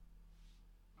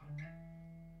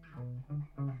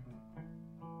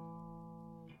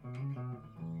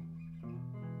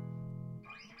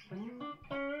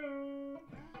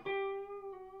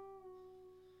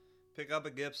pick up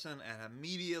a Gibson, and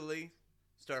immediately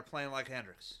start playing like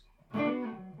Hendrix.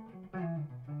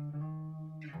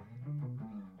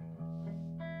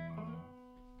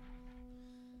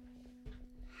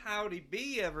 Howdy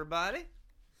be, everybody.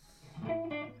 I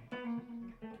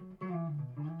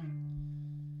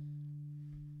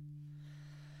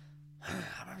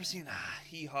remember seeing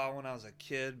Hee Haw when I was a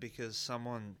kid because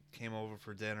someone came over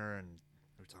for dinner and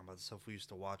we were talking about the stuff we used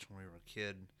to watch when we were a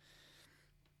kid.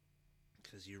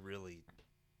 Because you're really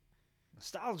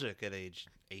nostalgic at age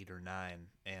 8 or 9.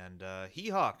 And Hee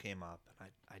Haw came up. And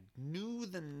I knew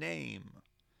the name,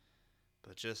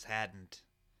 but just hadn't.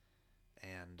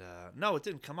 And no, it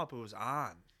didn't come up. It was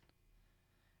on.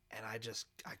 And I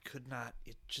could not.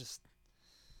 It just,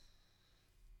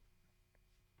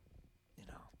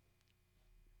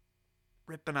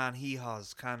 ripping on Hee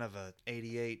Haw's kind of a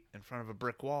 88 in front of a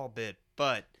brick wall bit,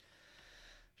 but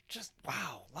just,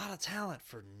 wow, a lot of talent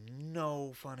for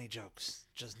no funny jokes.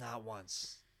 Just not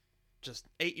once. Just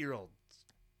 8-year-olds,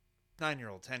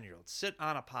 9-year-old, 10-year-olds, sit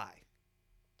on a pie.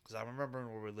 Because I remember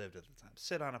where we lived at the time.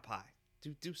 Sit on a pie.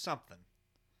 Do something.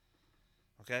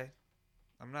 Okay?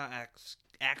 I'm not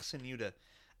asking you to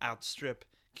outstrip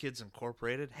Kids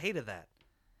Incorporated. Hated that.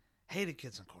 Hated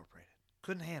Kids Incorporated.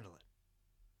 Couldn't handle it.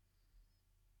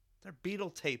 They're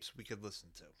Beatle tapes we could listen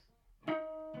to.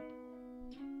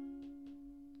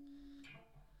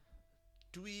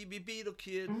 Dweeby Beetle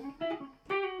Kid.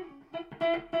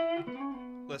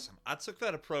 Listen, I took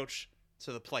that approach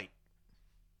to the plate.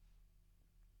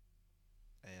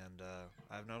 And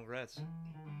I have no regrets.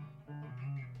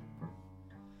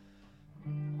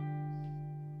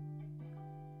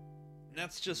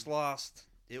 Nets just lost.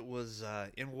 It was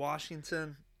in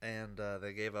Washington, and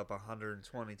they gave up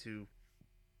 122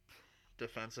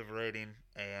 defensive rating,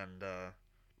 and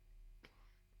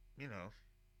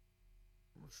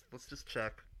let's just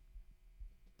check.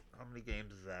 How many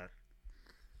games is that?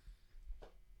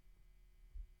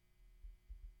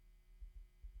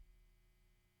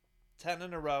 10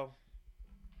 in a row.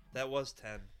 That was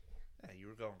 10. Yeah, you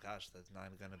were going, gosh, that's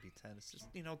not going to be 10. It's just,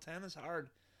 10 is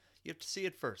hard. You have to see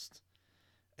it first.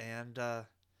 And,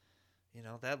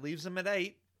 that leaves them at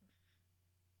 8.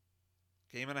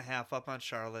 Game and a half up on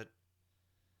Charlotte.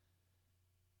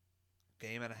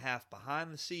 Game and a half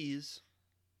behind the C's.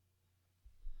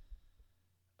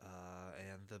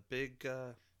 And the big,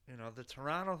 the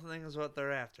Toronto thing is what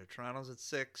they're after. Toronto's at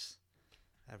 6.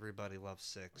 Everybody loves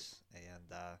 6.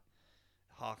 And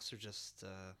Hawks are just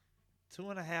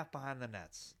 2.5 behind the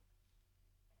Nets.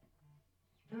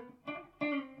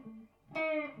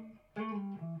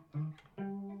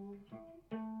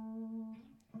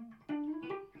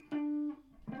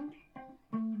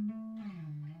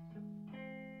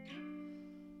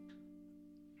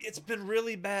 It's been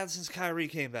really bad since Kyrie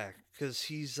came back because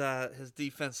his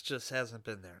defense just hasn't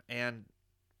been there. And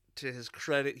to his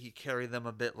credit, he carried them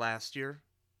a bit last year.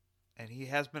 And he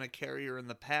has been a carrier in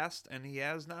the past, and he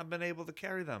has not been able to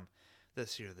carry them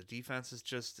this year. The defense is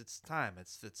just, it's time.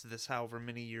 It's this however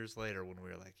many years later when we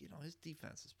were like, his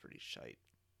defense is pretty shite,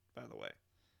 by the way.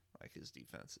 Like, his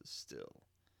defense is still,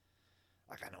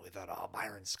 like, I know we thought,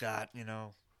 Byron Scott,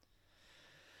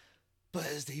 but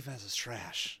his defense is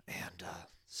trash. And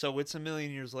so it's a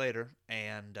million years later,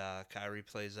 and Kyrie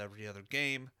plays every other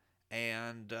game,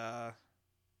 and I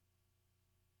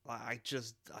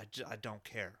don't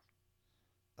care.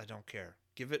 I don't care.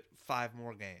 Give it 5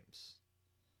 more games.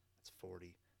 That's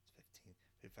 40. That's 15.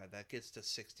 55. That gets to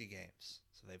 60 games.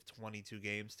 So they have 22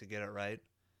 games to get it right,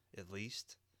 at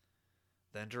least.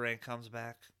 Then Durant comes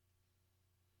back.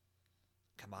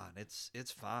 Come on, it's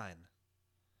fine.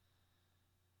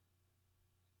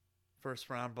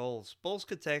 First round Bulls. Bulls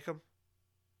could take them,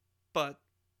 but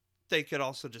they could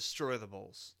also destroy the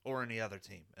Bulls or any other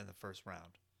team in the first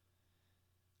round.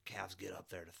 Cavs get up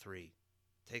there to 3.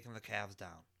 Taking the Cavs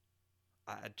down.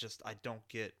 I don't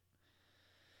get.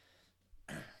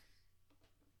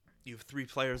 You have 3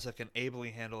 players that can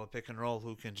ably handle a pick and roll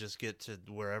who can just get to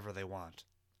wherever they want.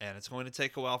 And it's going to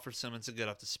take a while for Simmons to get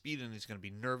up to speed, and he's going to be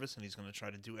nervous, and he's going to try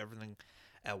to do everything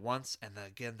at once. And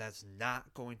again, that's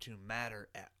not going to matter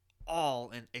at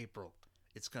all in April.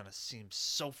 It's going to seem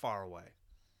so far away.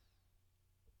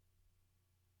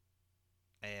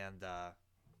 And,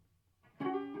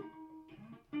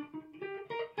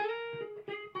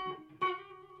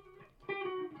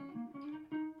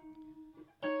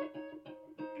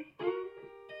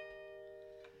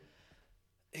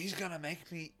 he's going to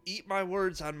make me eat my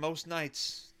words on most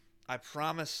nights. I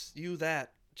promise you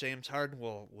that. James Harden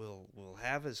will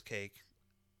have his cake.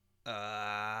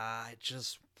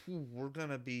 We're going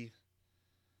to be...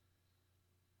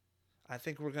 I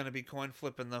think we're going to be coin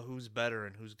flipping the who's better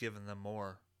and who's giving them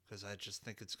more. Because I just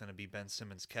think it's going to be Ben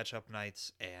Simmons catch-up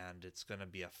nights, and it's going to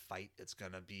be a fight. It's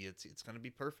going to be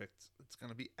perfect. It's going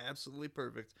to be absolutely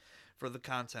perfect for the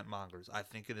content mongers. I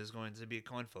think it is going to be a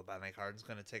coin flip. I think Harden's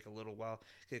going to take a little while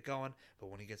to get going, but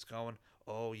when he gets going,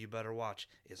 oh, you better watch.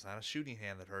 It's not a shooting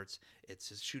hand that hurts. It's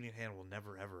his shooting hand will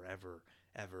never, ever, ever,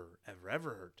 ever, ever, ever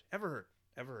hurt. Ever hurt.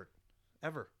 Ever hurt.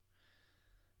 Ever.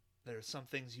 There are some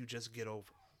things you just get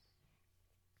over.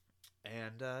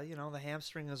 And, the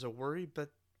hamstring is a worry, but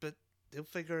they'll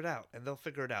figure it out, and they'll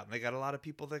figure it out. And they got a lot of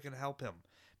people that can help him,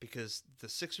 because the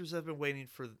Sixers have been waiting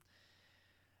for,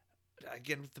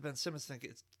 again, with the Ben Simmons thing,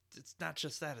 it's not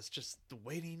just that. It's just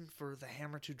waiting for the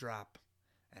hammer to drop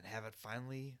and have it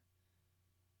finally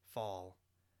fall,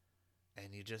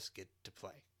 and you just get to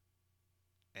play.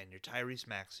 And you're Tyrese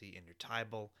Maxey, and you're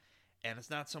Tybal, and it's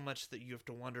not so much that you have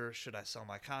to wonder, should I sell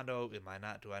my condo? Do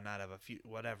I not have a few,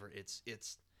 whatever. It's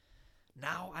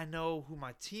now I know who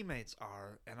my teammates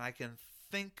are, and I can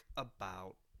think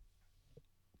about,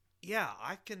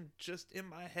 I can just, in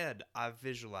my head, I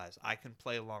visualize, I can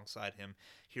play alongside him.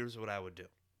 Here's what I would do.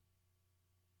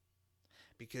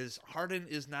 Because Harden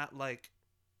is not like,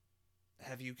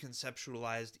 have you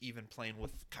conceptualized even playing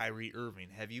with Kyrie Irving?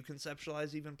 Have you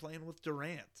conceptualized even playing with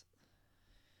Durant?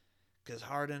 Because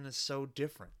Harden is so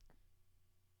different.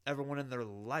 Everyone in their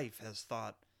life has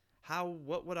thought,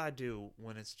 what would I do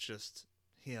when it's just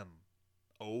him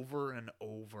over and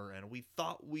over? And we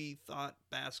thought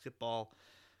basketball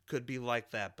could be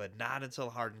like that, but not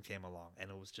until Harden came along, and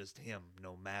it was just him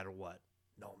no matter what.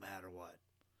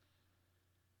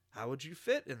 How would you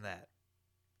fit in that?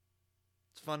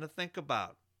 It's fun to think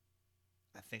about.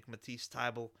 I think Matisse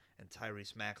Thybulle and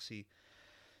Tyrese Maxey,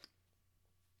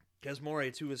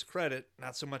 Kesmore, to his credit,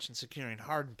 not so much in securing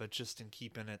Harden, but just in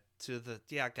keeping it to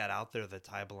it got out there that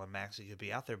Thybulle and Maxey could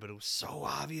be out there, but it was so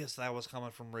obvious that was coming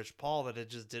from Rich Paul that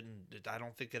it just didn't, I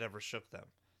don't think it ever shook them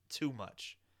too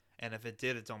much. And if it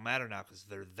did, it don't matter now because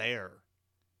they're there.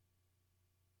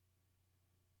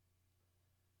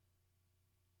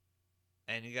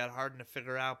 And you got Harden to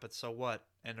figure out, but so what?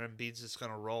 And Embiid's just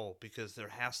going to roll because there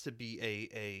has to be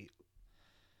a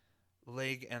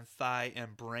leg and thigh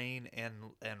and brain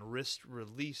and wrist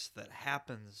release that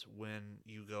happens when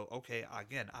you go, okay,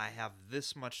 again, I have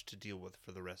this much to deal with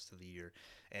for the rest of the year.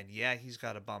 And yeah, he's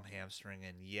got a bum hamstring,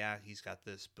 and yeah, he's got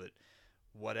this, but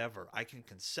whatever. I can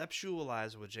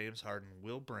conceptualize what James Harden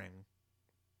will bring,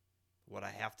 what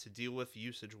I have to deal with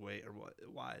usage-wise,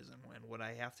 and what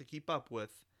I have to keep up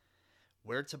with,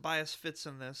 where Tobias fits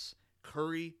in this,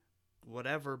 Curry,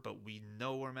 whatever, but we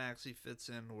know where Maxey fits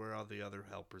in, where all the other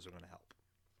helpers are going to help.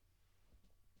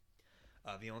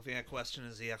 The only thing I question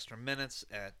is the extra minutes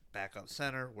at backup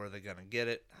center. Where are they going to get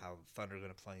it? How the Thunder are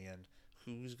going to play in?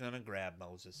 Who's going to grab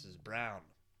Moses Brown?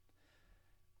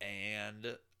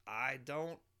 And I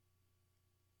don't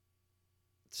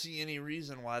see any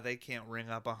reason why they can't ring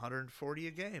up 140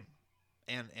 a game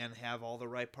and have all the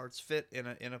right parts fit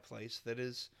in a place that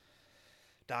is.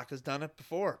 Doc has done it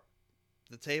before.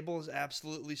 The table is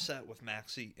absolutely set with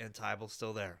Maxey and Thybulle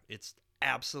still there. It's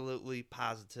absolutely,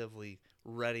 positively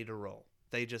ready to roll.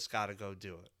 They just got to go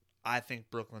do it. I think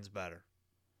Brooklyn's better.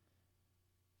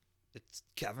 It's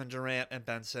Kevin Durant and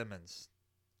Ben Simmons.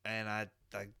 And I'm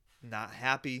not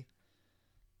happy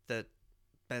that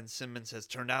Ben Simmons has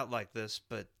turned out like this,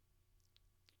 but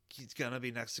he's going to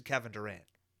be next to Kevin Durant.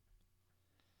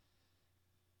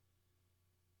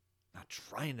 Not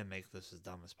trying to make this as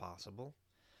dumb as possible.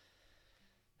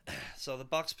 So the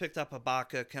Bucks picked up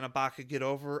Ibaka. Can Ibaka get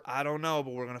over? I don't know,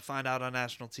 but we're going to find out on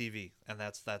national TV, and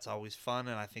that's always fun.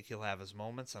 And I think he'll have his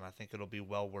moments, and I think it'll be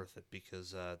well worth it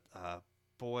because,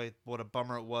 boy, what a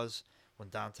bummer it was when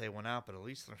Dante went out. But at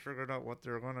least they figured out what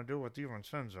they're going to do with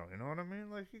DiVincenzo. You know what I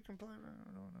mean? Like he can play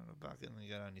Ibaka, and you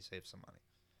get on, you save some money.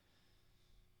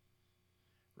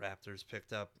 Raptors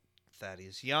picked up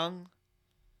Thaddeus Young.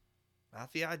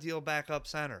 Not the ideal backup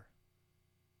center.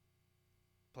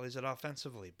 Plays it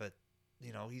offensively, but,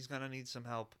 he's going to need some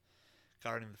help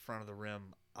guarding the front of the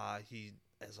rim. He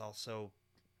is also,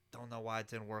 don't know why it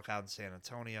didn't work out in San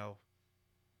Antonio.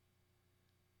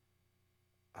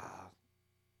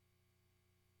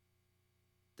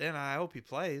 Then I hope he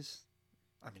plays.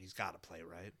 I mean, he's got to play,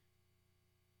 right?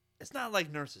 It's not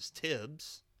like Nurse's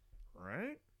Tibbs,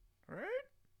 right?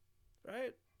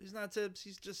 Right? He's not Tibbs.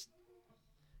 He's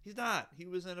not. He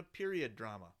was in a period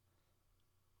drama.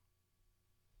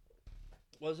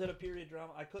 Was it a period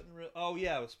drama? I couldn't really... Oh,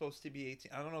 yeah, it was supposed to be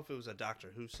 18. I don't know if it was a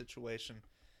Doctor Who situation.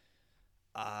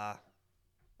 I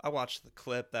watched the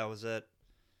clip. That was it.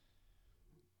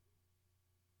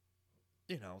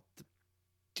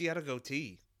 He had a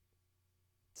goatee.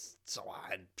 So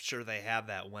I'm sure they have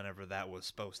that whenever that was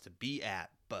supposed to be at,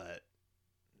 but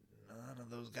none of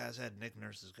those guys had Nick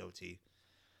Nurse's goatee.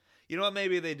 You know what?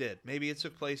 Maybe they did. Maybe it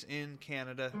took place in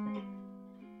Canada.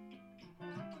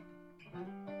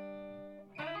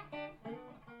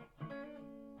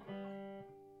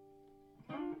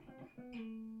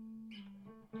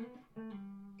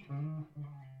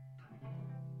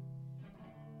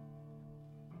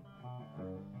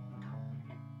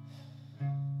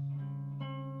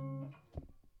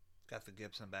 Got the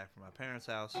Gibson back from my parents'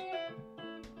 house.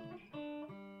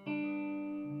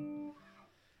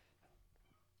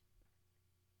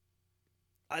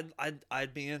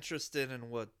 I'd be interested in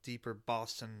what deeper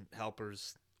Boston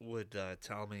helpers would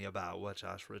tell me about what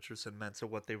Josh Richardson meant to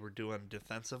what they were doing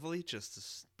defensively.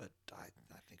 But I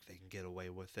think they can get away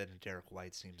with it. And Derek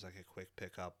White seems like a quick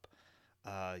pickup.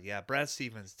 Yeah, Brad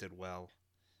Stevens did well.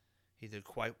 He did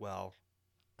quite well.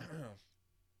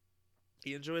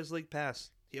 He enjoys league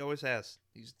pass. He always has.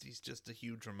 He's just a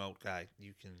huge remote guy.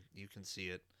 You can see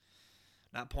it.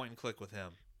 Not point and click with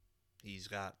him. He's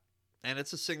got, and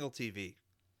it's a single TV.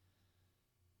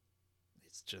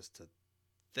 It's just a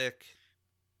thick,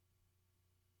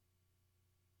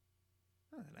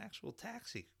 an actual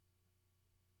taxi.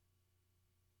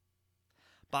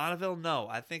 Bonneville, no.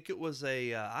 I think it was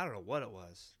I don't know what it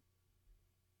was.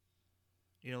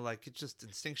 You know, like, it just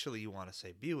instinctually you want to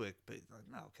say Buick, but like,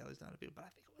 no, Kelly's not a Buick. But I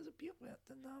think it was a Buick.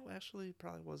 No, actually, it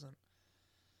probably wasn't.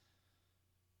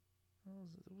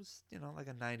 It was, like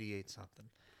a 98 something.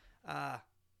 I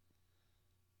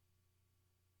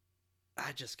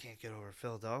just can't get over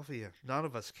Philadelphia. None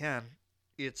of us can.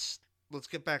 Let's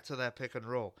get back to that pick and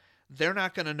roll. They're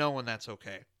not going to know when that's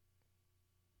okay.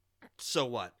 So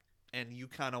what? And you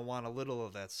kind of want a little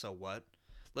of that so what.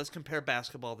 Let's compare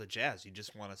basketball to jazz. You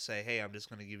just want to say, hey, I'm just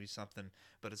going to give you something,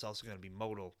 but it's also going to be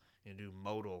modal. You do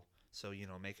modal, so,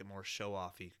 make it more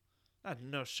show-offy. Not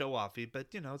no show-offy, but,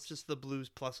 it's just the blues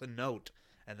plus a note.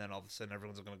 And then all of a sudden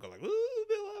everyone's going to go like, ooh,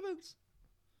 Bill Evans.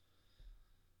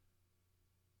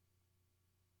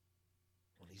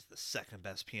 Well, he's the second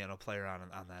best piano player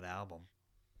on that album.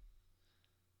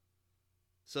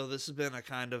 So this has been a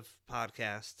kind of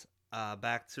podcast.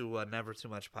 Back to Never Too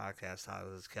Much Podcast. Hi,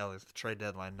 this is Kelly. It's the trade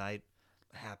deadline night.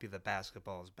 Happy that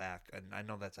basketball is back. And I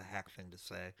know that's a hack thing to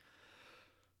say.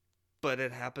 But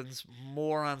it happens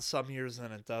more on some years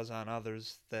than it does on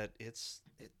others. That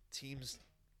teams,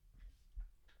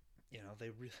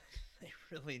 they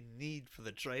really need for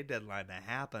the trade deadline to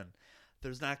happen.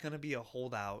 There's not going to be a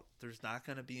holdout. There's not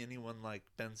going to be anyone like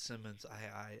Ben Simmons.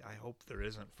 I hope there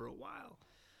isn't for a while.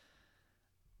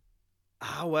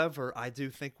 However, I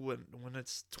do think when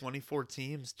it's 24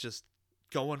 teams just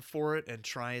going for it and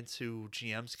trying to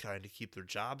GMs kind of keep their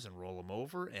jobs and roll them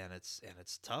over, and it's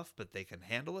tough, but they can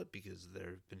handle it because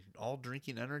they've been all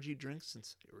drinking energy drinks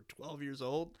since they were 12 years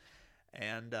old,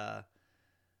 and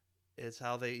it's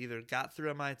how they either got through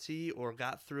MIT or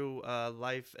got through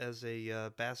life as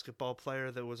a basketball player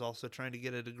that was also trying to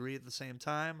get a degree at the same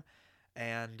time,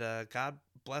 and God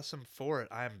bless them for it.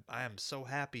 I am so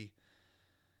happy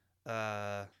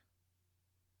that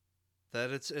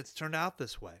it's turned out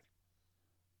this way,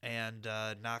 and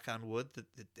knock on wood that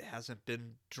it hasn't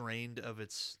been drained of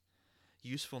its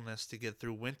usefulness to get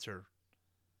through winter.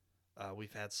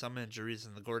 We've had some injuries,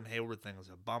 and the Gordon Hayward thing was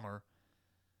a bummer,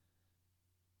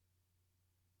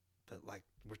 but like,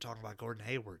 we're talking about Gordon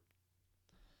Hayward.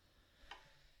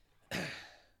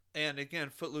 And again,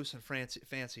 footloose and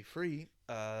fancy free,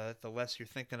 the less you're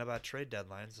thinking about trade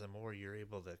deadlines, the more you're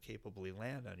able to capably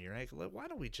land on your ankle. Why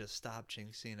don't we just stop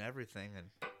jinxing everything? And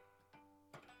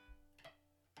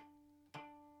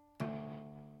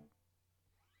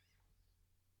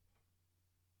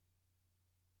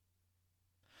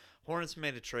Hornets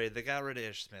made a trade. They got rid of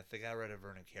Ish Smith. They got rid of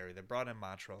Vernon Carey. They brought in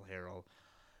Montrezl Harrell.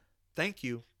 Thank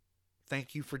you.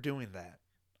 Thank you for doing that.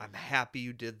 I'm happy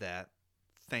you did that.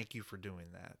 Thank you for doing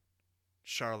that.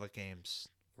 Charlotte games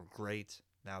were great.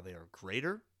 Now they are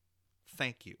greater.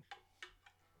 Thank you.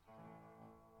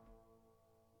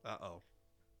 Uh-oh.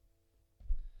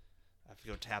 I have to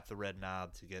go tap the red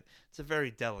knob to get... It's a very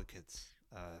delicate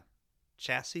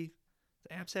chassis.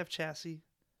 The amps have chassis.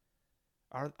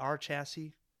 Our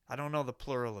chassis. I don't know the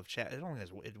plural of chassis.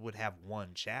 It would have one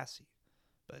chassis.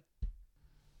 But...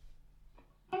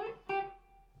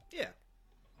 yeah.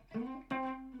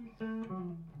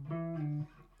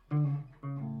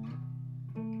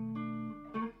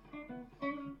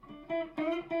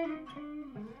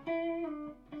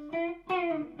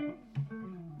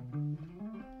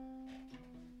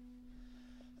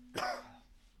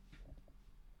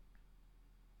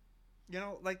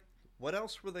 Like, what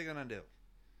else were they going to do?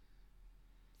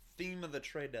 theme of the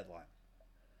trade deadline.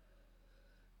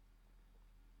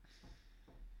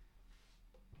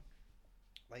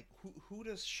 Like, who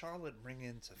does Charlotte bring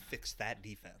in to fix that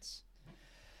defense?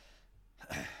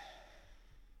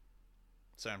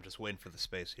 Sorry, I'm just waiting for the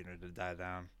space heater to die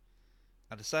down.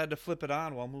 I decided to flip it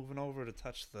on while moving over to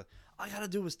touch the... All I gotta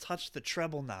do is touch the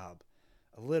treble knob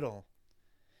a little,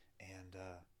 and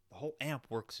the whole amp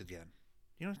works again.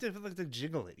 You don't have to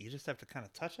jiggle it. You just have to kind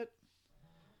of touch it.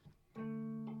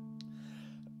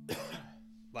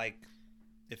 Like,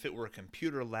 if it were a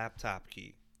computer laptop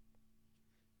key.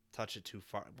 Touch it too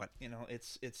far. But, you know,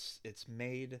 it's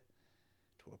made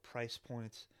to a price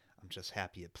point. I'm just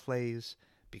happy it plays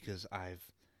because I've,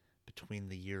 between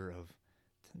the year of...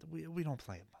 We don't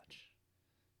play it much.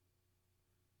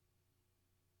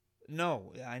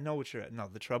 No, I know what you're... No,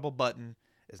 the treble button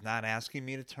is not asking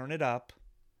me to turn it up.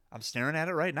 I'm staring at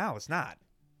it right now. It's not.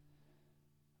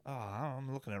 Oh,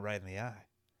 I'm looking it right in the eye.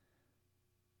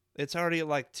 It's already at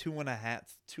like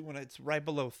 2.5. It's right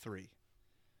below 3.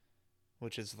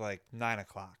 Which is like 9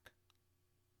 o'clock.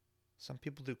 Some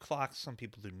people do clocks. Some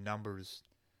people do numbers.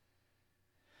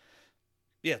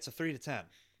 Yeah, it's a 3 to 10.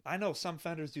 I know some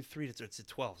Fenders do 3 to... It's a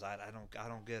 12s. I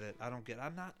don't get it. I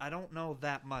don't know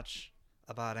that much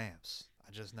about amps.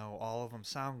 I just know all of them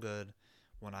sound good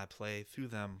when I play through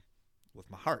them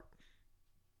with my heart.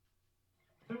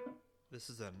 This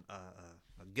is a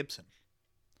Gibson.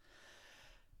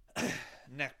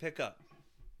 Neck pickup.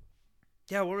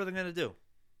 Yeah, what were they going to do?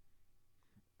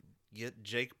 Get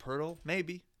Jake Pirtle?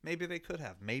 Maybe. Maybe they could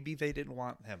have. Maybe they didn't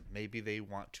want him. Maybe they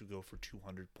want to go for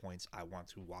 200 points. I want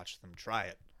to watch them try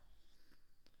it.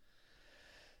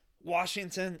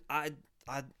 Washington, I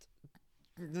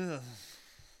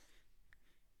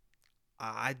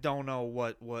don't know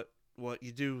what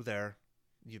you do there.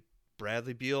 You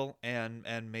Bradley Beal and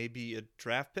maybe a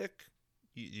draft pick.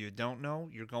 You don't know.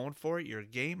 You're going for it. You're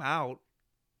game out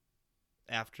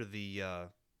after the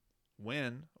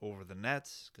win over the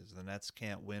Nets because the Nets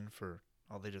can't win for...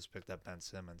 Oh, they just picked up Ben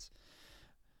Simmons.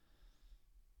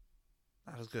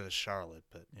 Not as good as Charlotte,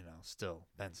 but, you know, still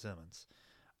Ben Simmons.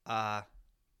 The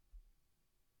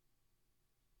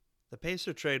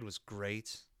Pacer trade was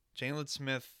great. Jalen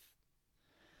Smith...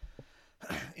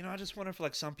 You know, I just wonder if,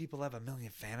 like, some people have a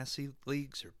million fantasy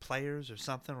leagues or players or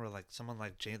something where, like, someone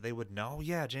like they would know,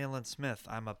 yeah, Jalen Smith.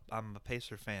 I'm a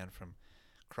Pacer fan from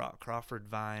Crawford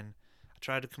Vine. I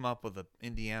tried to come up with an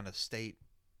Indiana state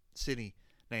city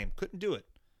name. Couldn't do it.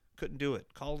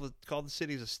 Call the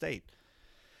cities a state.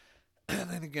 And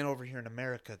then again, over here in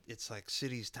America, it's like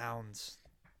cities, towns.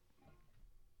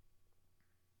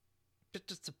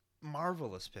 Just a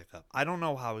marvelous pickup. I don't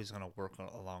know how he's going to work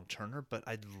along Turner, but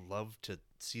I'd love to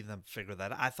see them figure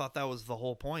that out. I thought that was the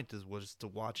whole point, was to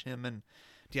watch him and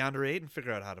DeAndre Ayton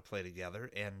figure out how to play together,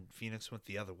 and Phoenix went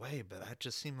the other way, but that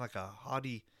just seemed like a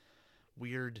haughty,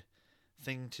 weird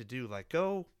thing to do. Like,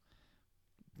 go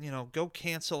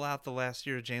cancel out the last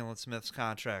year of Jalen Smith's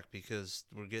contract because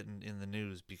we're getting in the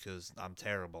news because I'm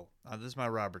terrible. This is my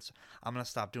Roberts. I'm going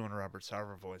to stop doing a Robert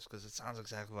Sarver voice because it sounds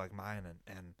exactly like mine,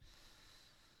 and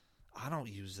I don't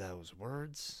use those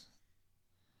words.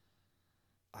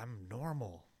 I'm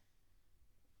normal.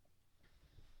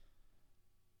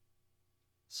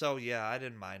 So, yeah, I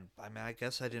didn't mind. I mean, I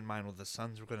guess I didn't mind what the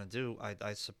Suns were going to do.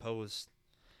 I suppose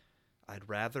I'd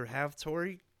rather have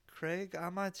Torrey Craig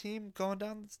on my team going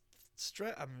down the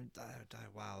stretch. I mean,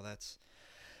 wow,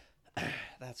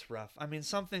 that's rough. I mean,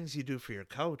 some things you do for your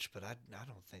coach, but I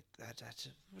don't think that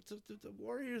the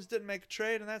Warriors didn't make a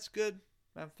trade, and that's good.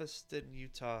 Memphis did in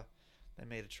Utah. They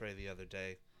made a trade the other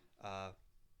day.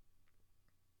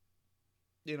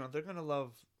 You know, they're gonna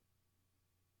love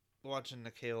watching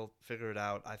Nikhil figure it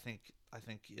out. I think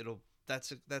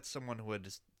that's someone who would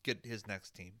just get his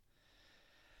next team.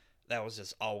 That was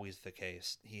just always the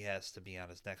case. He has to be on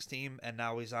his next team, and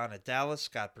now he's on at Dallas.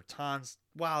 Scott Bertans.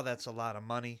 Wow, that's a lot of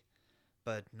money,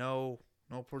 but no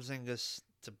Porzingis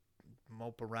to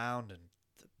mope around and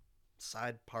the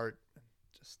side part.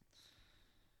 Just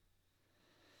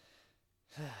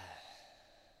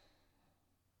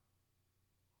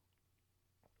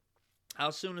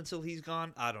how soon until he's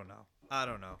gone? I don't know.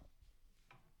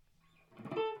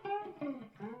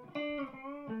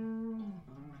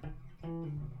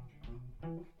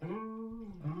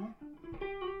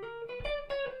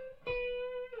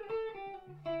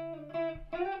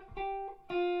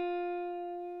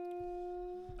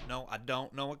 No, I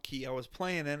don't know what key I was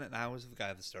playing in, and I was the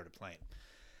guy that started playing.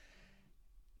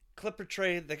 Clipper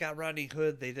trade, they got Rodney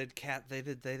Hood. They did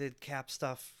cap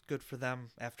stuff. Good for them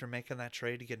after making that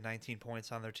trade to get 19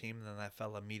 points on their team. And then that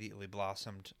fella immediately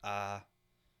blossomed. That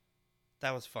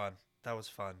was fun.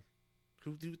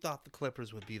 Who thought the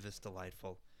Clippers would be this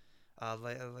delightful? I want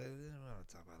to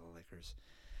talk about the Lakers.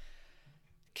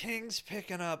 Kings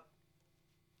picking up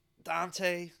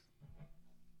Dante.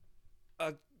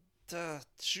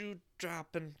 Shoe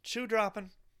dropping.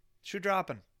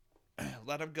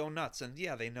 Let him go nuts. And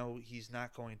yeah, they know he's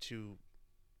not going to.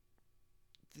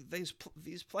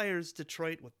 These players,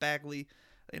 Detroit with Bagley,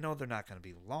 they know they're not going to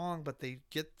be long, but they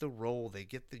get the role, they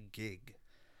get the gig.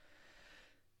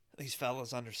 These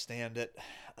fellas understand it.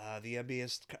 The NBA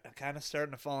is kind of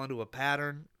starting to fall into a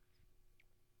pattern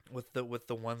with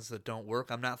the ones that don't work.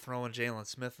 I'm not throwing Jalen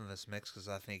Smith in this mix because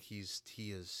I think he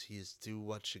is do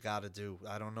what you got to do.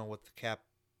 I don't know what the Cap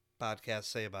podcasts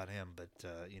say about him, but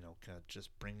just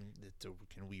bring it to,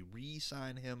 can we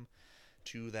re-sign him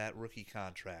to that rookie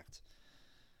contract?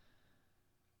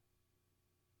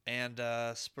 And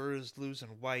Spurs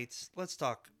losing White. Let's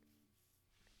talk.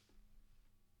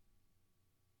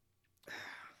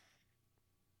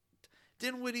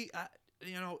 Dinwiddie,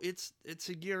 it's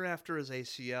a year after his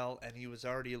ACL, and he was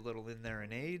already a little in there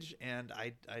in age, and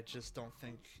I just don't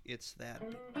think it's that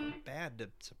bad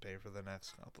to pay for the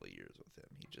next couple of years with him.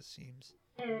 He just seems.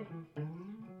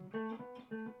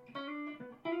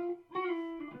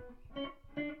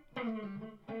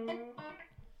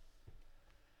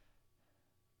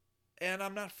 And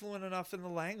I'm not fluent enough in the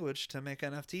language to make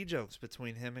NFT jokes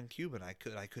between him and Cuban. I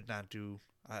could not do.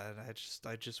 I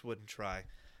just wouldn't try.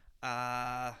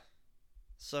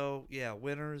 So yeah,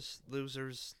 winners,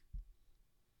 losers.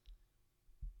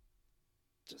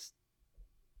 Just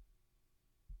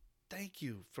thank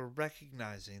you for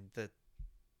recognizing that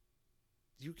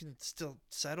you can still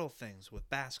settle things with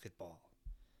basketball.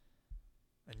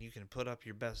 And you can put up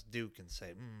your best Duke and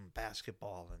say,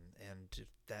 basketball, and if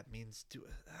that means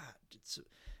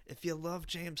if you love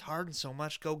James Harden so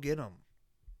much, go get him.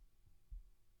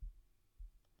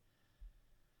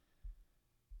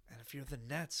 And if you're the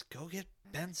Nets, go get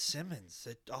Ben Simmons.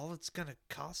 All it's gonna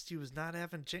cost you is not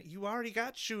having James. You already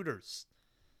got shooters.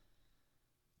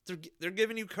 They're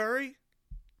giving you Curry.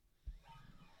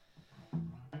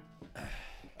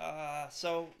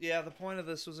 So yeah, the point of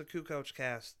this was a Kukoc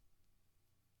cast.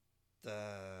 Oh,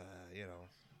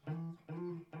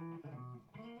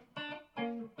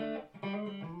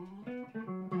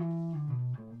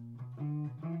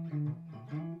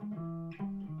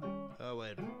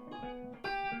 wait.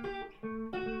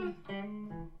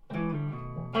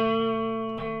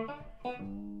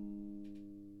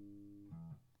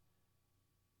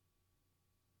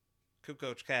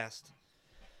 Kukoc cast.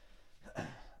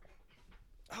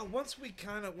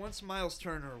 Once Miles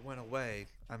Turner went away,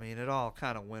 I mean, it all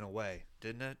kind of went away,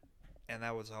 didn't it? And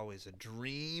that was always a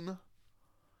dream.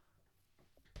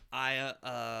 I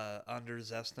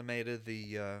underestimated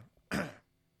the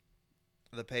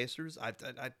the Pacers. I'd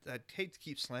hate to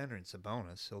keep slandering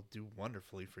Sabonis. He'll do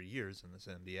wonderfully for years in this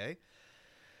NBA.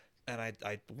 And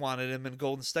I wanted him in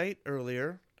Golden State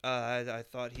earlier. I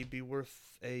thought he'd be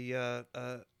worth a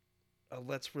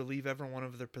let's relieve everyone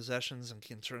of their possessions and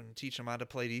can teach them how to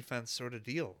play defense sort of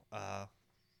deal. And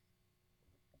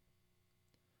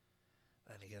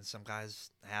again, some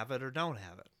guys have it or don't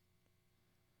have it.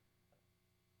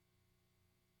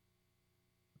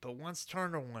 But once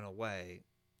Turner went away,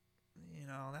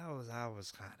 that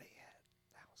was kind of it.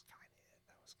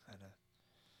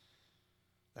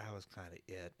 That was kind of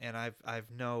it. And I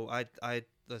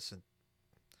listen,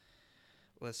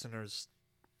 listeners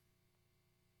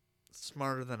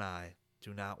smarter than I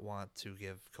do not want to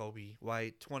give Kobe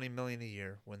White $20 million a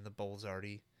year when the Bulls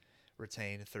already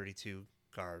retain 32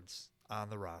 guards on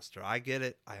the roster. I get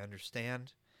it. I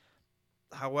understand.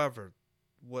 However,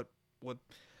 what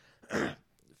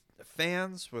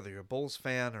fans, whether you're a Bulls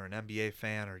fan or an NBA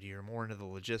fan, or you're more into the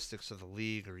logistics of the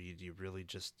league, or you really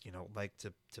just like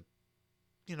to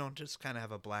just kind of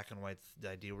have a black and white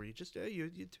idea where you just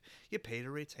you pay to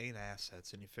retain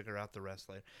assets and you figure out the rest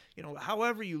later.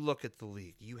 However you look at the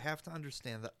league, you have to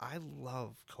understand that I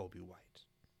love Kobe White.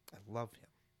 I love him.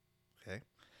 Okay,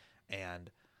 and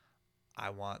I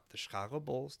want the Chicago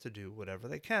Bulls to do whatever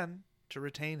they can to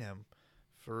retain him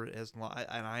for as long.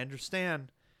 And I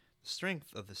understand the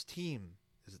strength of this team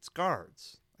is its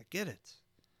guards. I get it.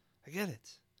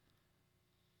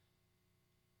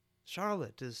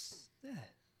 Charlotte is.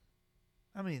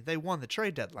 I mean, they won the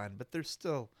trade deadline, but they're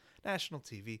still national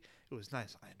TV. It was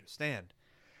nice. I understand.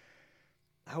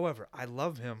 However, I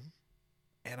love him,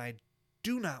 and I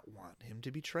do not want him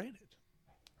to be traded.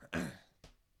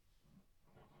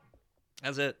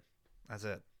 That's it.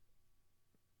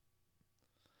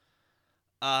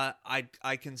 I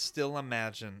can still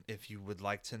imagine, if you would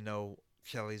like to know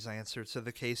Kelly's answer to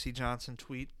the Casey Johnson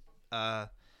tweet,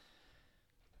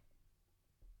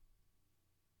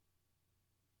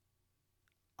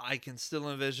 I can still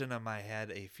envision in my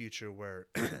head a future where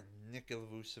Nikola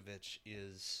Vucevic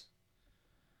is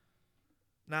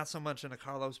not so much in a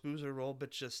Carlos Boozer role,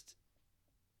 but just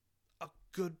a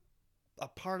good, a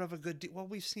part of a good deal. Well,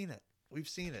 we've seen it. We've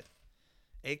seen it.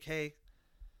 AK.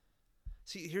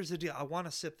 See, here's the deal. I want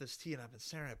to sip this tea, and I've been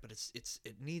staring at it, but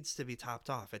it needs to be topped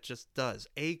off. It just does.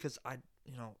 Because I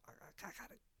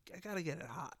gotta get it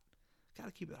hot.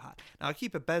 Gotta keep it hot. Now I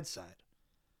keep it bedside.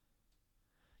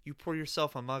 You pour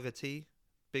yourself a mug of tea,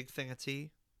 big thing of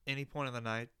tea, any point of the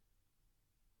night,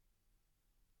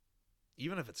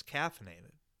 even if it's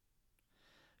caffeinated.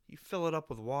 You fill it up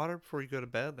with water before you go to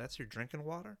bed. That's your drinking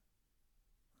water.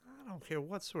 I don't care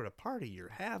what sort of party you're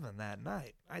having that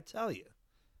night. I tell you.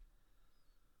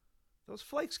 Those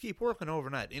flakes keep working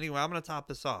overnight. Anyway, I'm going to top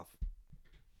this off.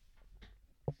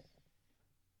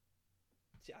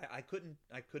 See, I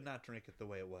could not drink it the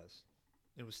way it was.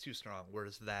 It was too strong.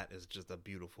 Whereas that is just a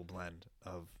beautiful blend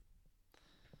of,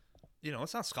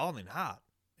 it's not scalding hot.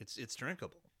 It's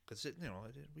drinkable because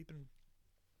we've been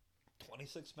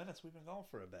 26 minutes. We've been going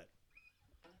for a bit.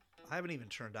 I haven't even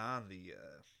turned on the.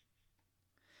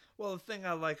 The thing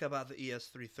I like about the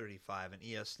ES335, and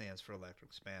ES stands for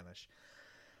Electric Spanish,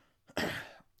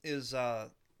 is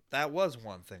that was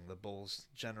one thing the Bulls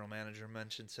general manager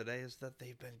mentioned today, is that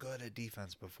they've been good at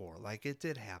defense before. Like, it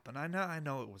did happen. I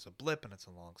know it was a blip and it's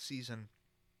a long season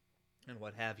and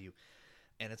what have you.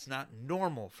 And it's not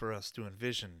normal for us to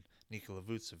envision Nikola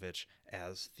Vucevic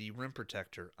as the rim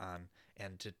protector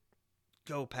and to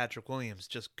go Patrick Williams,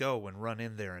 just go and run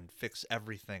in there and fix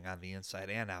everything on the inside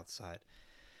and outside.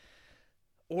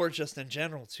 Or just in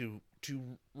general to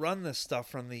run this stuff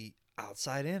from the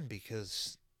outside in,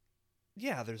 because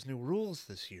there's new rules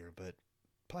this year, but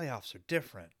playoffs are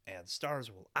different and stars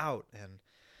will out,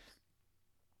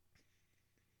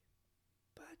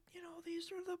 but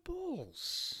these are the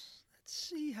Bulls.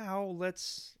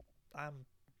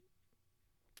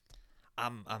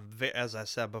 As I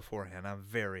said beforehand, I'm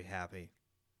very happy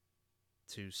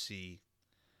to see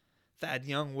Thad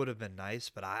Young. Would have been nice,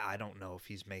 but I don't know if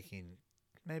he's making.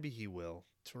 Maybe he will.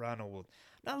 Toronto will.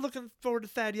 Not looking forward to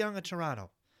Thad Young at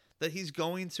Toronto. That he's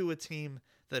going to a team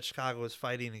that Chicago is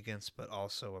fighting against, but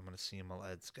also I'm going to see him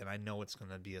and I know it's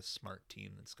going to be a smart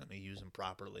team that's going to use him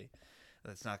properly.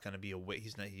 That's not going to be a way.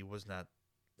 He was not.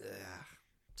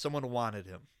 Someone wanted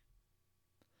him.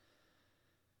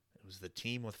 It was the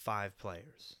team with 5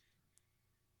 players.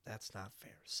 That's not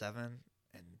fair. 7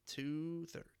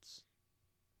 2/3.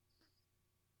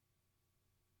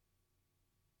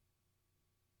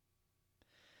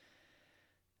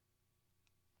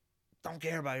 Don't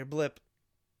care about your blip.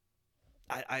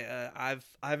 I've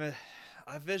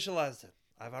visualized it.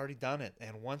 I've already done it,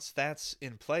 and once that's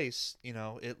in place,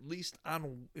 at least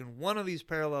in one of these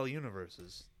parallel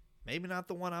universes, maybe not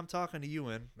the one I'm talking to you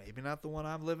in, maybe not the one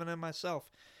I'm living in myself,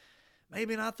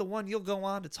 maybe not the one you'll go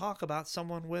on to talk about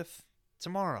someone with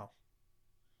tomorrow.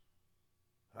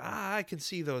 I can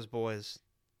see those boys.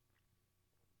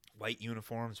 White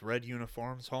uniforms, red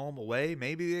uniforms, home, away,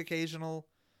 maybe the occasional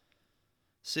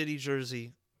city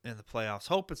jersey in the playoffs.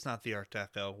 Hope it's not the Art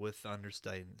Deco, with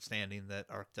understanding that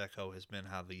Art Deco has been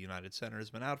how the United Center has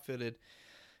been outfitted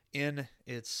in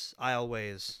its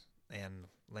aisleways and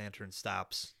lantern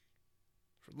stops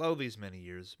for these many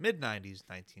years. Mid-90s,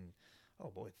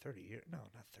 30 years. No,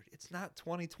 not 30. It's not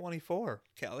 2024,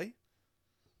 Kelly.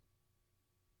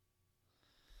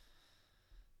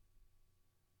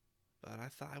 But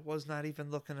I was not even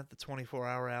looking at the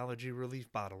 24-hour allergy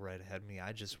relief bottle right ahead of me.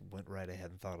 I just went right ahead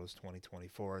and thought it was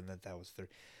 2024 and that was 30.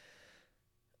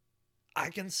 I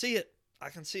can see it. I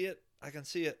can see it. I can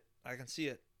see it. I can see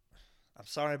it. I'm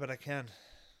sorry, but I can.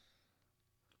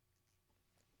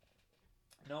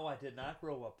 No, I did not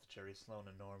grow up with Jerry Sloan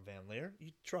and Norm Van Leer.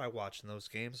 You try watching those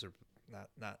games. They're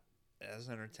not as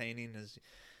entertaining as...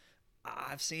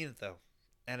 I've seen it, though.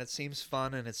 And it seems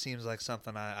fun, and it seems like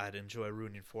something I'd enjoy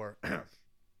rooting for.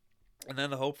 And then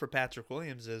the hope for Patrick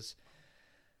Williams is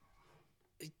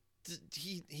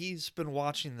he's been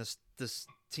watching this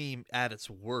team at its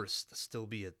worst still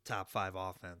be a top 5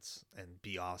 offense and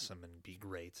be awesome and be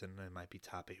great, and it might be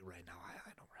top 8 right now.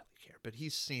 I don't really care, but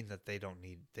he's seen that they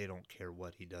don't care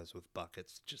what he does with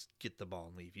buckets. Just get the ball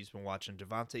and leave. He's been watching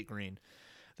Devontae Green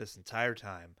this entire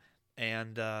time,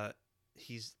 and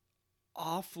he's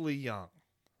awfully young.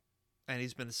 And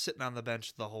he's been sitting on the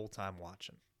bench the whole time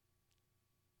watching.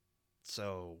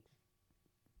 So,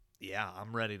 yeah,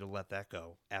 I'm ready to let that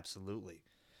go. Absolutely.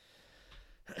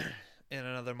 In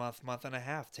another month and a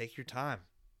half, take your time.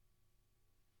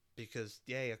 Because,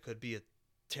 it could be a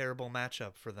terrible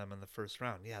matchup for them in the first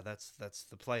round. Yeah, that's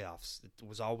the playoffs. It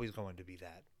was always going to be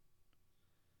that.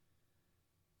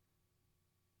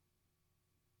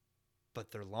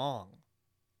 but they're long.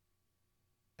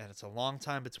 And it's a long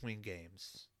time between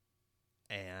games.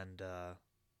 And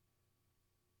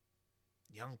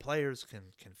young players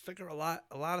can figure a lot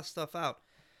of stuff out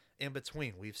in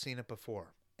between. We've seen it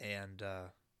before. And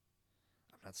I'm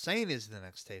not saying he's the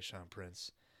next Tayshaun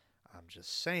Prince. I'm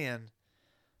just saying,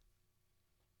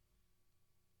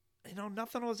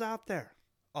 nothing was out there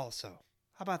also.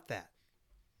 How about that?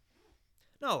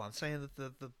 No, I'm saying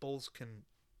that the Bulls can...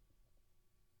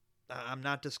 I'm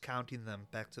not discounting them.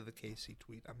 Back to the KC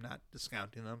tweet. I'm not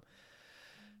discounting them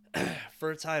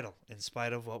for a title in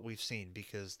spite of what we've seen,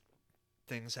 because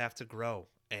things have to grow.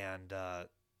 And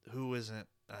who isn't?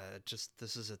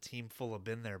 This is a team full of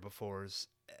been there befores,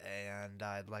 and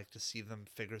I'd like to see them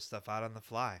figure stuff out on the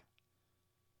fly.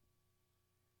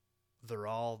 They're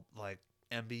all like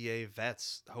NBA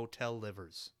vets, hotel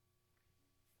livers.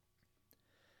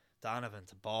 Donovan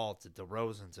to Ball to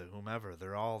DeRozan to whomever,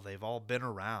 they've all been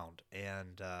around,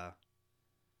 and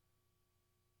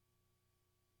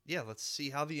let's see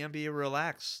how the NBA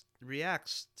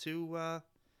reacts to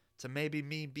maybe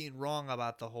me being wrong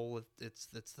about the whole it's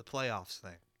the playoffs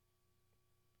thing,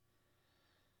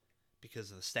 because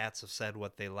the stats have said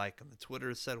what they like and the Twitter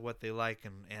has said what they like,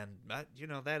 and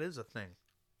that is a thing.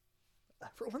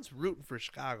 Everyone's rooting for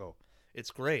Chicago. It's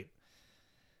great.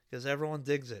 Because everyone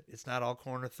digs it. It's not all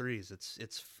corner threes.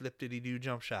 It's flip-diddy-doo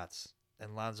jump shots.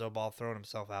 And Lonzo Ball throwing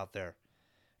himself out there.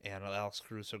 And Alex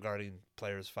Caruso guarding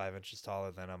players 5 inches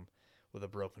taller than him with a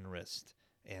broken wrist.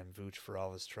 And Vooch for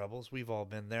all his troubles. We've all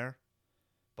been there.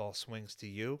 Ball swings to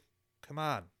you. Come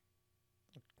on.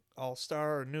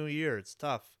 All-star or New Year. It's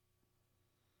tough.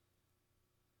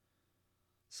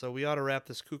 So we ought to wrap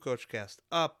this Kukoc cast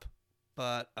up.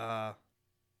 But,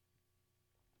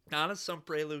 not as some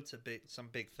prelude to some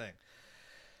big thing.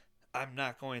 I'm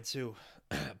not going to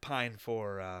pine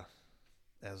for,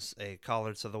 as a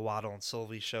caller to the Waddle and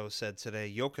Sylvie show said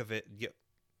today, Jokovic,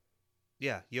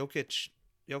 not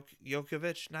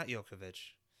Jokovic.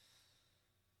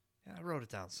 Yeah, I wrote it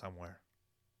down somewhere.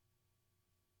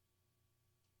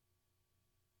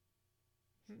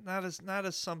 Not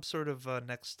as some sort of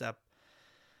next step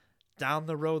down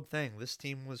the road thing. This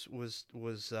team was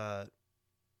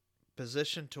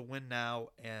positioned to win now,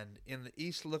 and in the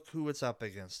East, look who it's up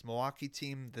against. Milwaukee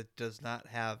team that does not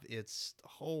have its...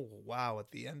 Oh, wow,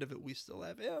 at the end of it, we still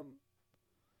have him.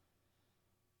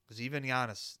 Because even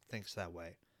Giannis thinks that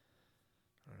way.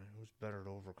 Who's better to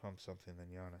overcome something than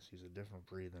Giannis? He's a different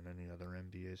breed than any other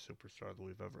NBA superstar that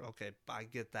we've ever... Okay, I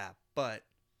get that, but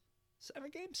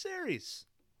 7-game series.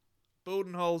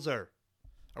 Budenholzer.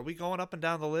 Are we going up and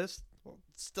down the list? Well,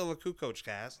 it's still a Kukoc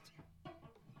cast.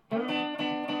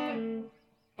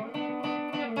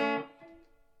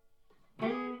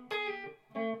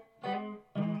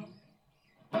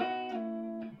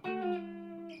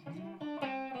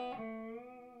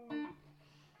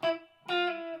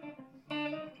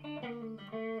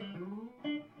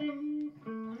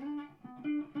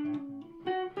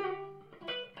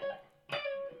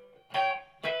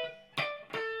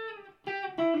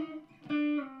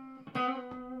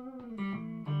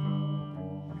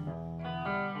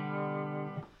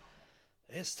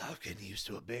 It's tough getting used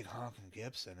to a big honking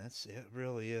Gibson. It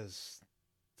really is.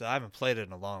 I haven't played it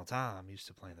in a long time. I'm used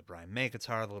to playing the Brian May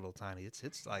guitar, the little tiny.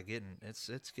 It's like getting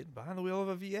behind the wheel of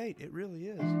a V8. It really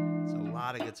is. It's a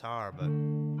lot of guitar, but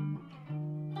I'm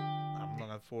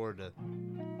looking forward to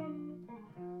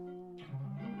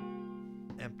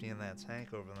emptying that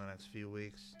tank over the next few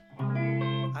weeks.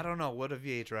 I don't know. What do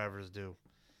V8 drivers do?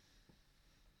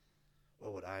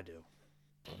 What would I do?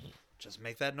 Just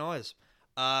make that noise.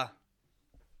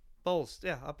 Bulls,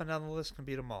 yeah, up and down the list can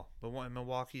beat them all. But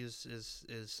Milwaukee is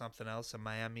something else, and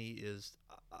Miami is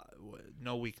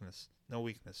no weakness,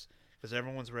 because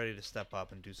everyone's ready to step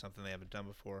up and do something they haven't done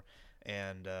before.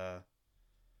 And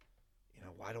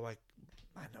why do I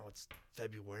know it's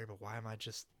February, but why am I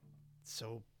just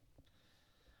so?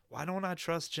 Why don't I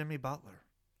trust Jimmy Butler?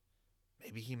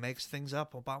 Maybe he makes things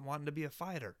up about wanting to be a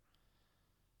fighter.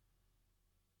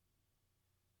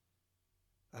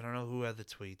 I don't know who had the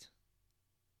tweet.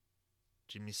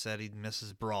 Jimmy said he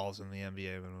misses brawls in the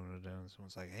NBA when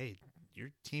someone's like, hey, your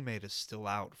teammate is still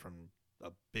out from a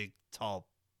big, tall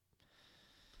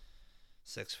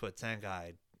 6'10"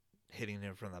 guy hitting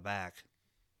him from the back.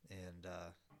 And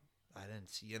I didn't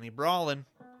see any brawling.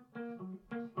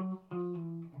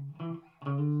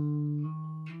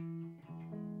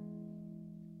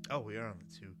 Oh, we are on the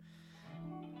 2.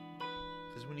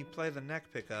 Because when you play the neck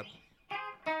pickup...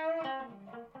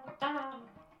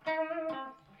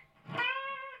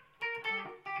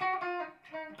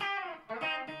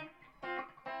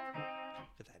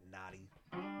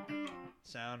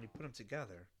 sound, you put them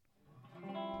together.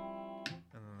 And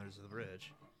then there's the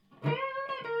bridge. Put them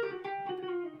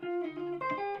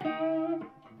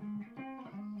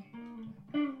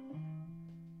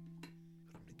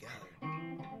together.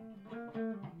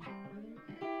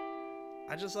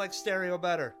 I just like stereo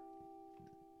better.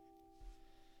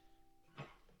 I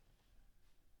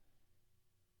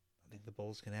think the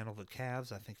Bulls can handle the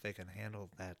Cavs. I think they can handle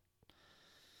that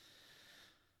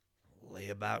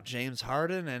layabout James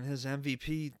Harden and his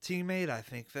MVP teammate. I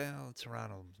think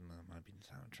Toronto might be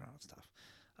Toronto stuff.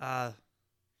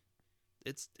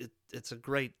 It's a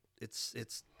great it's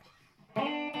that's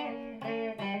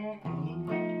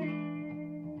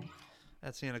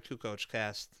the end of Kukoc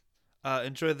cast.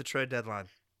 Enjoy the trade deadline.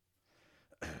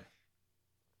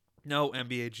 No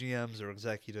NBA GMs or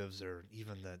executives or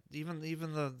even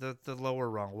the lower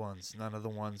rung ones. None of the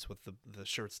ones with the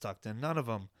shirts tucked in. None of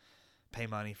them pay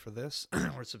money for this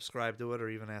or subscribe to it or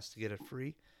even ask to get it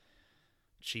free.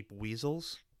 Cheap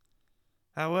weasels.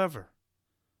 However,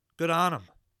 good on them.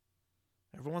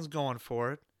 Everyone's going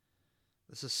for it.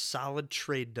 This is solid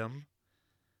tradedom.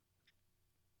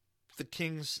 The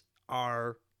Kings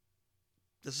are,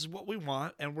 this is what we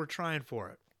want, and we're trying for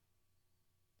it.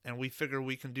 And we figure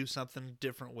we can do something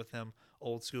different with him.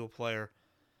 Old school player.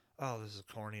 Oh, this is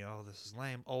corny. Oh, this is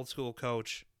lame. Old school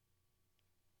coach.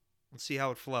 Let's see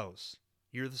how it flows.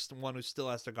 You're the one who still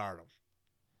has to guard him.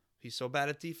 If he's so bad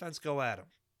at defense, go at him.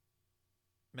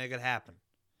 Make it happen.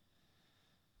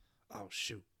 Oh,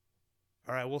 shoot.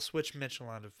 All right, we'll switch Mitchell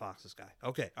onto Fox's guy.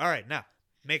 Okay, all right, now,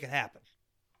 make it happen.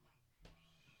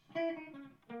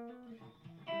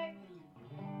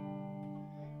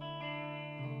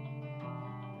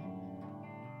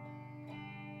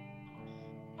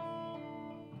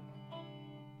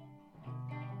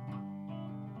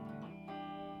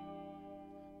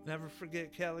 Never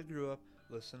forget Kelly grew up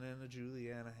listening to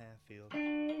Juliana Hatfield.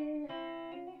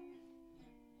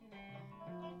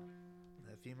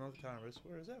 That female guitarist,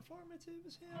 where is that formative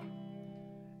as him?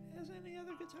 As any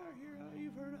other guitar hero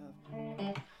you've heard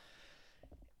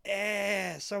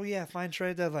of? So yeah, fine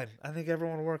trade deadline. I think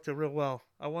everyone worked it real well.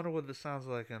 I wonder what this sounds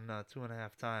like in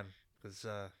 2.5 time. Because,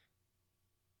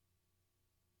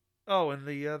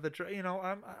 and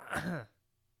I'm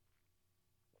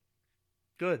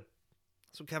good.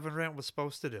 That's what Kevin Durant was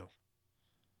supposed to do.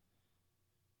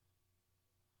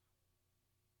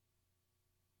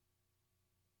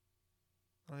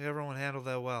 I think everyone handled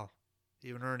that well.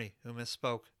 Even Ernie, who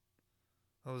misspoke.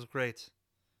 That was great.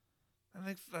 I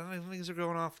think things are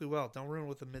going awfully well. Don't ruin it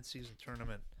with a mid-season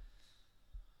tournament.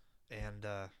 And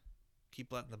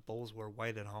keep letting the Bulls wear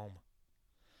white at home.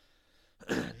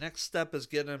 Next step is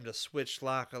getting them to switch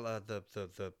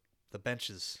the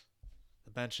benches.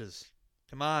 The benches.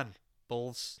 Come on,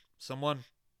 Bulls. Someone.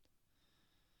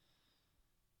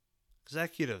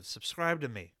 Executives, subscribe to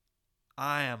me.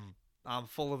 I'm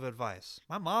full of advice.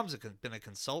 My mom's been a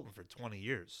consultant for 20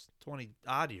 years. 20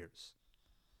 odd years.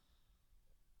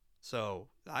 So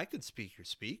I could speak your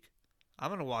speak. I'm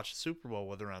going to watch the Super Bowl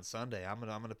with her on Sunday. I'm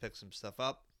gonna pick some stuff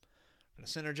up. I'm going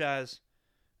to synergize.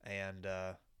 And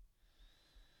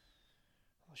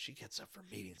she gets up for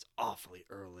meetings awfully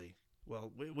early.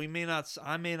 Well, I may not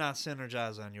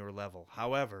synergize on your level.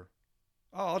 However,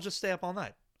 I'll just stay up all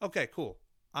night. Okay, cool.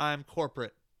 I'm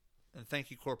corporate. And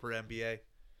thank you, corporate NBA.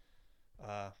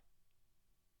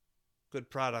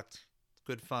 Good product.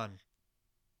 Good fun.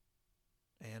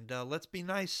 And let's be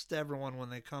nice to everyone when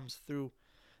they comes through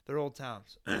their old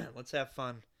towns. Let's have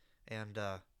fun. And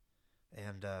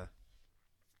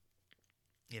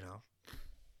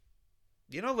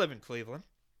live in Cleveland.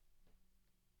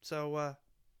 So,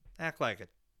 act like it.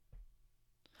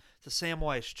 It's a Sam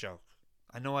Weiss joke.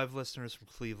 I know I have listeners from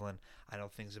Cleveland. I know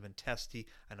things have been testy.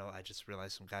 I just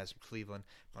realized some guys from Cleveland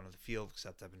gone to the field,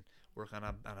 except I've been working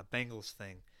on a Bengals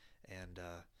thing. And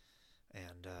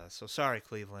so sorry,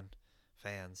 Cleveland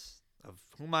fans, of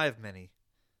whom I have many.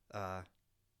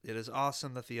 It is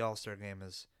awesome that the All-Star Game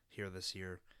is here this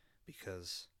year,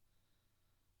 because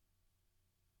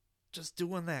just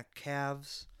doing that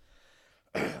Cavs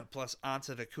plus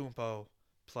Antetokounmpo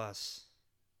plus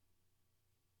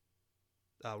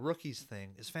rookies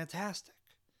thing is fantastic.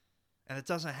 And it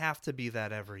doesn't have to be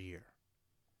that every year.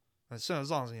 And so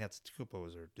as long as the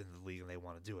Antetokounmpos are in the league and they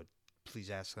want to do it, please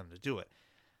ask them to do it.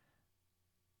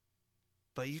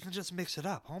 But you can just mix it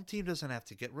up. Home team doesn't have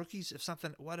to get rookies. If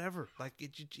something, whatever. Like,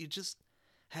 you just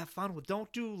have fun with.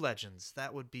 Don't do legends.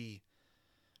 That would be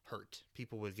hurt.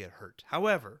 People would get hurt.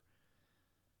 However,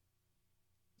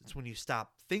 it's when you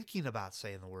stop thinking about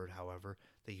saying the word however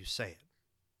that you say it.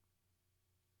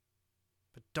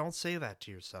 But don't say that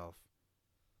to yourself,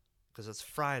 because it's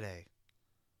Friday.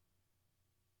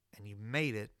 And you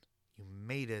made it. You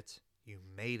made it. You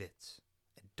made it.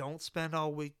 And don't spend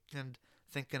all weekend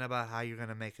thinking about how you're going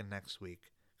to make it next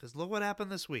week. Because look what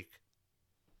happened this week.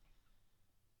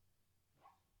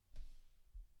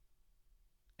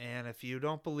 And if you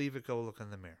don't believe it, go look in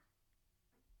the mirror.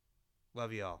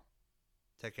 Love you all.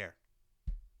 Take care.